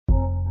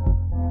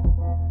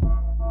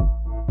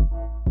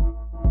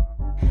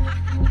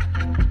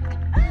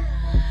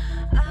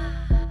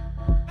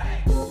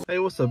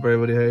What's up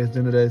everybody, how you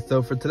doing today?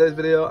 So for today's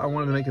video, I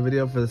wanted to make a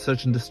video for the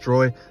search and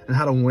destroy and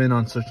how to win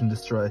on search and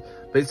destroy.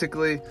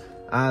 Basically,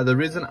 the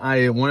reason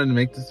I wanted to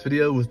make this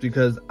video was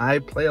because I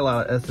play a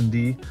lot of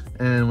SnD,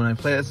 and when I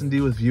play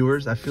SnD with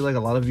viewers, I feel like a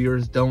lot of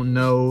viewers don't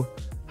know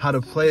how to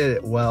play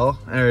it well,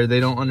 or they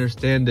don't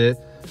understand it.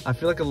 I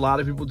feel like a lot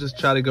of people just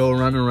try to go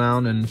run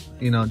around and,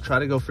 you know, try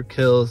to go for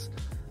kills.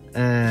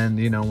 And,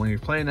 you know, when you're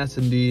playing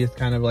SnD, it's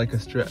kind of like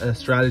a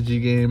strategy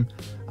game.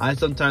 I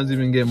sometimes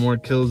even get more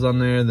kills on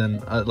there than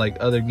like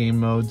other game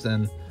modes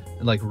and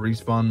like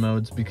respawn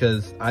modes,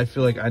 because I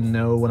feel like I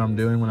know what I'm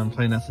doing when I'm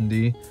playing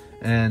SnD.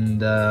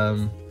 And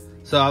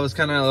so I was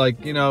kind of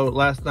like, you know,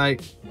 last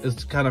night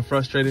it's kind of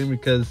frustrating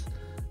because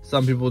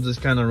some people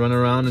just kind of run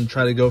around and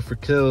try to go for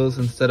kills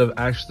instead of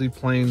actually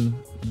playing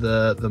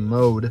the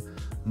mode.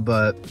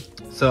 But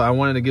so I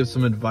wanted to give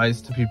some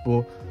advice to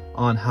people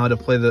on how to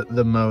play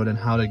the mode and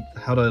how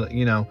to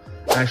you know,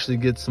 actually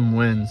get some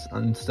wins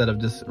instead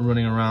of just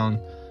running around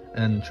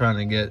and trying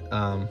to get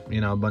you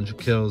know, a bunch of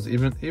kills.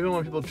 Even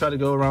when people try to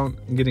go around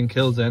getting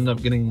kills, they end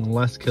up getting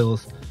less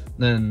kills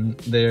than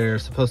they're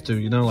supposed to,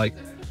 you know, like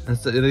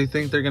instead they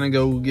think they're gonna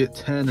go get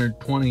 10 or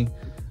 20,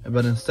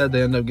 but instead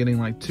they end up getting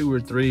like 2 or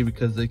 3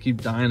 because they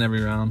keep dying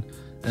every round,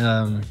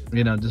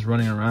 you know, just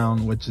running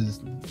around, which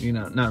is, you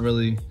know, not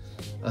really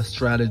a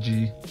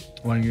strategy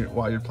while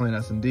you're playing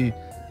SnD.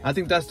 I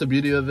think that's the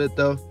beauty of it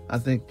though. I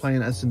think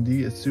playing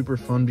SnD is super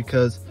fun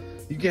because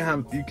you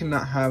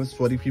cannot have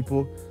sweaty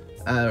people,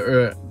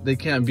 or they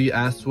can't be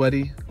as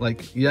sweaty.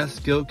 Like, yes,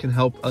 skill can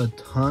help a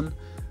ton.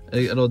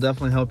 It'll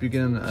definitely help you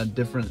get in a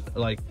different,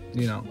 like,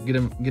 you know,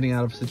 getting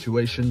out of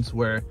situations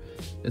where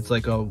it's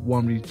like a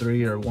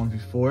 1v3 or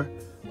 1v4.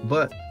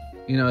 But,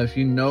 you know, if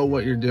you know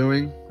what you're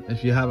doing,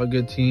 if you have a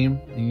good team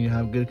and you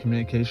have good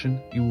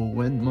communication, you will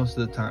win most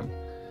of the time.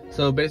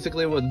 So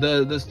basically what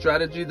the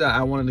strategy that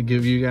I wanted to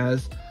give you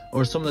guys,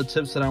 or some of the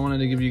tips that I wanted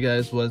to give you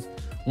guys, was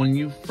when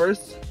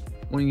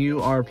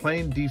you are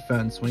playing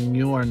defense, when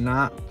you are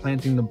not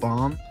planting the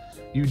bomb,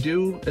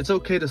 it's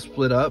okay to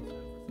split up,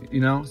 you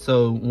know,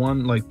 so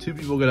two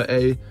people go to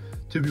A,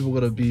 2 people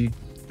go to B,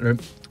 or,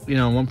 you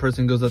know, one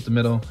person goes up the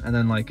middle, and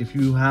then like if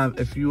you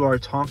are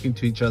talking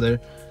to each other,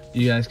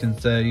 you guys can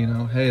say, you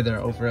know, hey, they're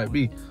over at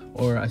B,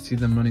 or I see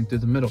them running through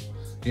the middle,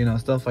 you know,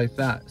 stuff like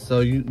that. So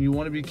you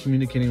want to be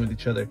communicating with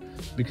each other,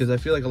 because I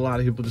feel like a lot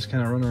of people just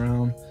kind of run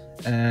around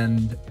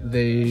and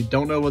they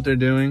don't know what they're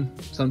doing.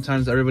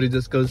 Sometimes everybody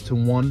just goes to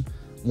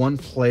one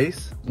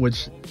place,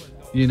 which,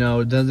 you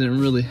know, doesn't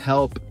really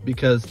help,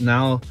 because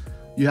now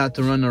you have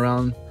to run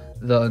around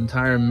the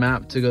entire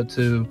map to go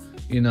to,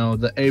 you know,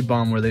 the A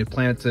bomb where they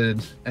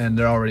planted and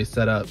they're already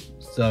set up.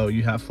 So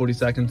you have 40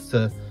 seconds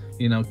to,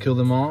 you know, kill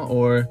them all,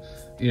 or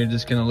you're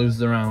just gonna lose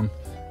the round.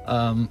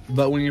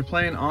 But when you're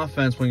playing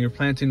offense, when you're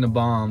planting the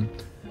bomb,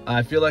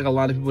 I feel like a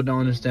lot of people don't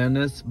understand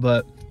this,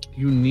 but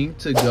you need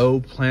to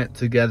go plant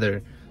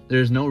together.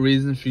 There's no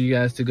reason for you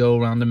guys to go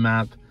around the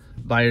map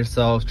by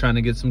yourself trying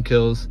to get some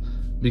kills,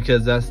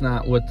 because that's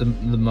not what the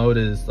mode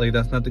is. Like,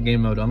 that's not the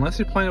game mode, unless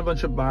you're playing a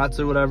bunch of bots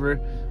or whatever,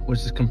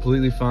 which is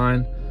completely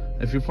fine.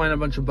 If you're playing a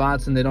bunch of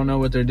bots and they don't know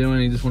what they're doing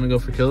and you just want to go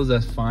for kills,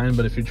 that's fine.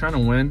 But if you're trying to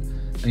win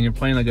and you're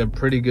playing like a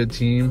pretty good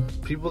team,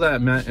 people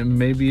that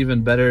may be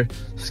even better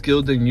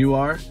skilled than you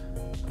are,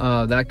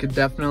 that could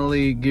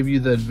definitely give you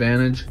the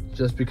advantage,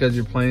 just because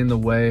you're playing the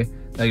way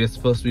that you're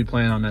supposed to be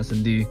playing on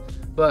SnD.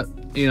 But,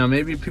 you know,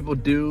 maybe people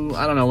do,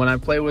 I don't know, when I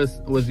play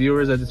with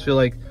viewers, I just feel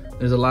like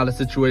there's a lot of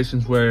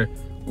situations where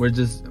we're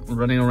just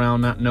running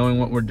around not knowing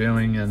what we're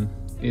doing, and,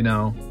 you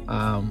know,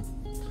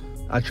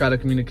 I try to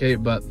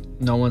communicate but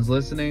no one's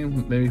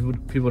listening. Maybe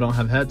people don't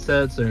have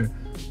headsets or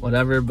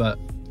whatever, but,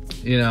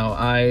 you know,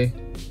 I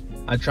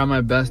try my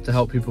best to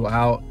help people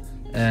out.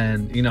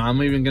 And, you know,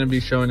 I'm even going to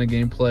be showing a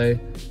gameplay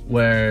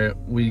where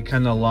we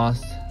kind of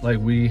lost, like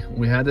we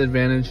had the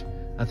advantage.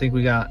 I think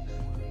we got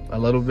a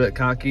little bit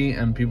cocky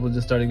and people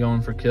just started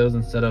going for kills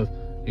instead of,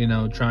 you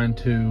know, trying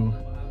to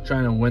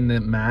win the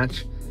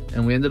match,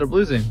 and we ended up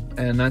losing.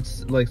 And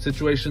that's like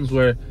situations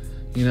where,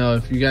 you know,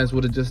 if you guys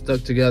would have just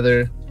stuck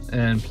together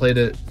and played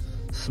it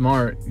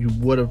smart, you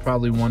would have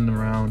probably won the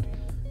round,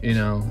 you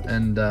know.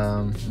 And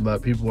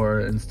but people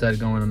are instead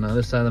going on the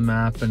other side of the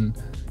map, and,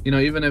 you know,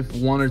 even if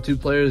 1 or 2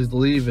 players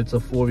leave, it's a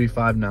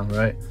 4v5 now,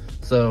 right?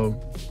 So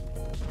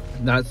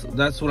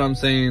that's what I'm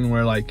saying,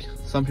 where like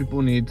some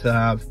people need to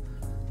have,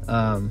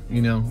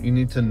 you know, you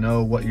need to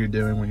know what you're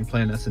doing when you're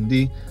playing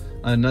SnD.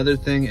 Another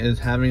thing is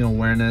having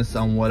awareness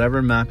on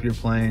whatever map you're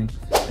playing.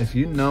 If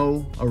you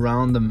know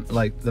around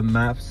the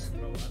maps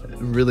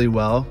really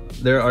well,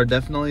 there are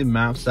definitely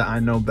maps that I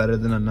know better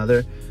than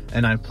another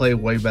and I play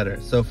way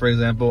better. So for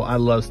example, I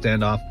love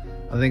Standoff.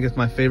 I think it's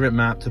my favorite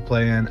map to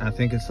play in. I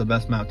think it's the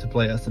best map to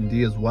play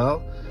SnD as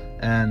well.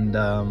 And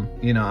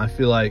you know, I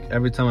feel like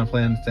every time I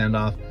play in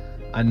Standoff,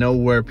 I know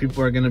where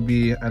people are gonna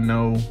be. I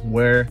know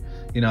where,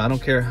 you know, I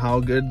don't care how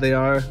good they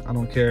are. I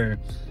don't care,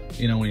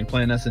 you know, when you're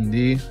playing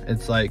SnD,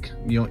 it's like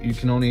you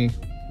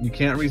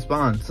can't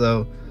respawn,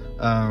 so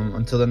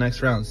until the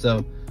next round.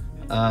 So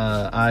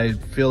I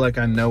feel like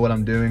I know what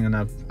I'm doing, and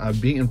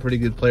I've beaten pretty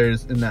good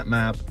players in that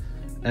map,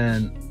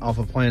 and off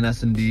of playing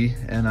SnD,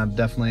 and I've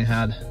definitely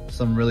had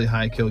some really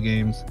high kill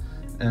games.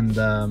 And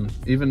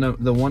even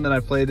the one that I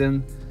played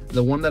in,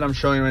 the one that I'm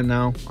showing right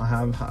now, I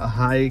have a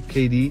high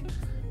KD,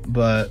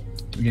 but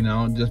you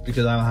know, just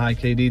because I have a high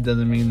KD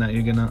doesn't mean that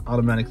you're gonna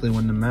automatically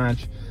win the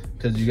match,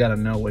 because you got to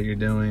know what you're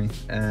doing.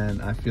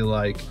 And I feel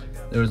like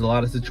there was a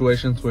lot of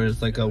situations where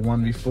it's like a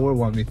 1v4,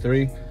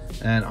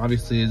 1v3, and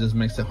obviously it just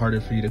makes it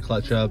harder for you to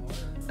clutch up.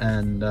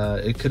 And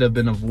it could have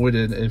been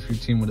avoided if your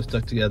team would have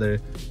stuck together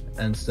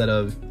instead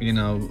of, you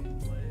know,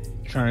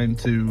 trying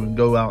to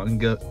go out and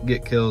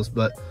get kills.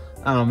 But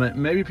I don't know,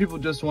 maybe people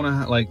just want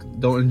to like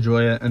don't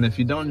enjoy it, and if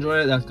you don't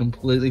enjoy it, that's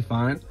completely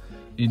fine.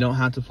 You don't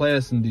have to play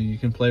SnD, you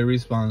can play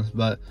respawns.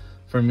 But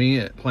for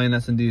me, playing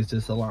SnD is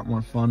just a lot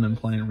more fun than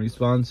playing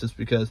respawns, just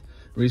because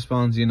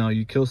respawns, you know,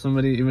 you kill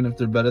somebody even if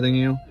they're better than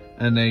you,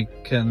 and they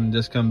can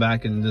just come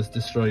back and just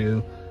destroy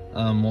you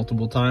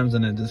multiple times,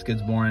 and it just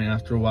gets boring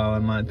after a while,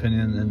 in my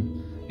opinion.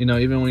 And you know,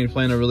 even when you're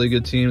playing a really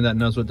good team that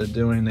knows what they're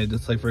doing, they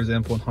just, like for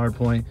example in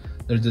hardpoint,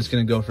 they're just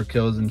gonna go for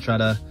kills and try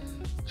to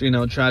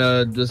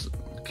just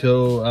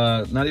kill,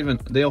 not even,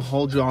 they'll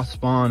hold you off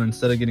spawn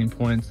instead of getting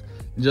points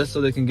just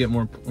so they can get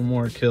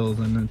more kills,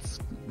 and it's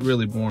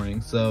really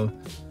boring. So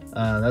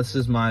that's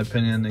just my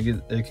opinion.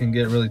 It can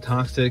get really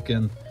toxic,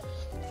 and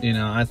you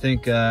know, I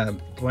think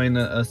playing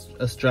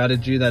a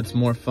strategy that's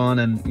more fun,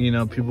 and you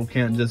know, people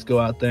can't just go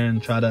out there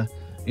and try to,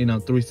 you know,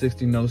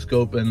 360 no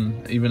scope,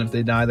 and even if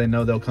they die, they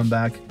know they'll come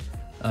back.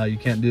 You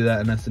can't do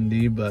that in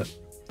SnD, but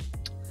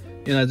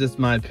you know, it's just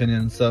my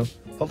opinion. So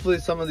hopefully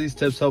some of these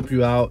tips help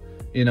you out.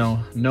 You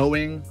know,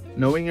 knowing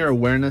your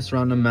awareness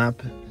around the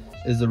map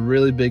is a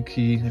really big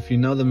key. If you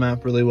know the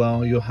map really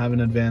well, you'll have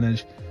an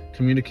advantage.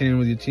 Communicating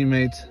with your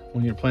teammates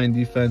when you're playing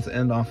defense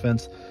and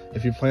offense.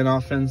 If you're playing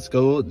offense,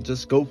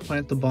 just go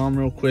plant the bomb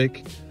real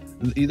quick.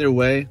 Either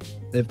way,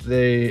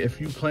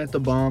 if you plant the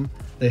bomb,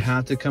 they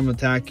have to come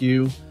attack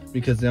you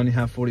because they only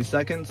have 40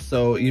 seconds.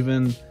 So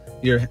even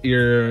your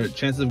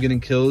chances of getting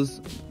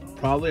kills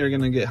probably are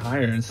gonna get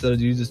higher, instead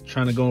of you just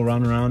trying to go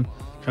around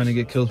trying to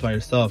get kills by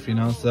yourself, you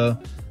know. So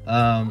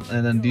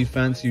and then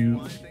defense,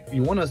 you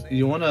wanna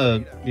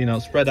you know,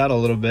 spread out a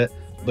little bit,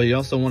 but you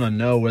also want to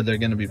know where they're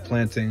going to be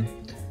planting,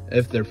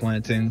 if they're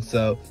planting.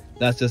 So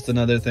that's just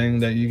another thing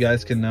that you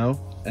guys can know.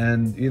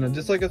 And you know,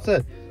 just like I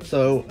said,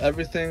 so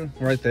everything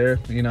right there,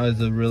 you know,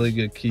 is a really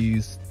good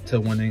keys to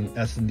winning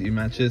SnD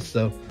matches.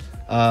 So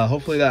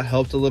hopefully that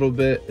helped a little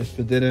bit. If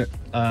it didn't,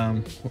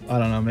 I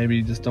don't know, maybe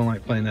you just don't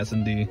like playing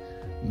SnD,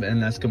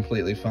 and that's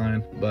completely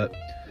fine. But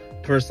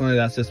personally,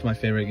 that's just my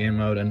favorite game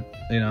mode. And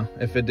you know,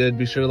 if it did,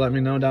 be sure to let me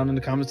know down in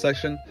the comment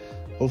section.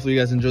 Hopefully you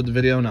guys enjoyed the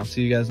video, and I'll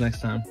see you guys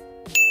next time.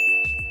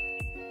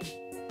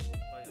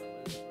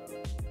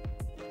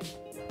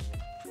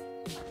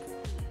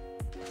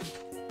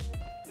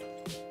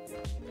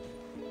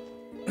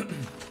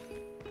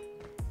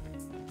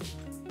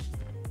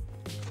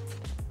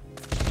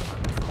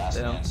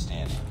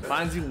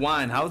 Finds you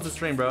wine. How was the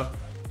stream, bro?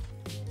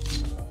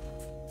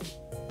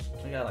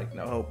 I got like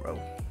no hope, bro.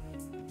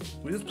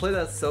 We just play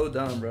that so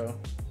dumb, bro.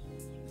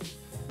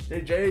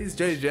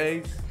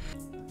 JJ's.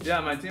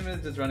 Yeah, my team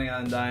is just running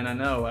out and dying. I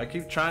know. I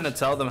keep trying to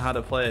tell them how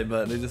to play,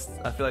 but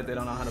I feel like they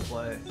don't know how to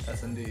play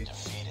SnD.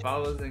 If I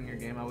was in your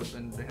game, I would have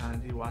been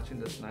behind you watching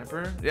the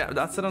sniper. Yeah,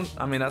 that's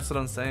what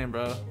I'm saying,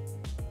 bro.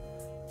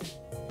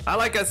 I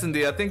like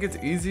SnD. I think it's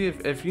easy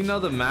if you know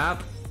the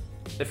map.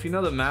 If you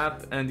know the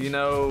map and you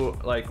know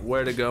like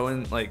where to go,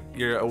 and like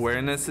your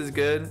awareness is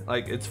good,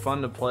 like it's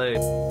fun to play.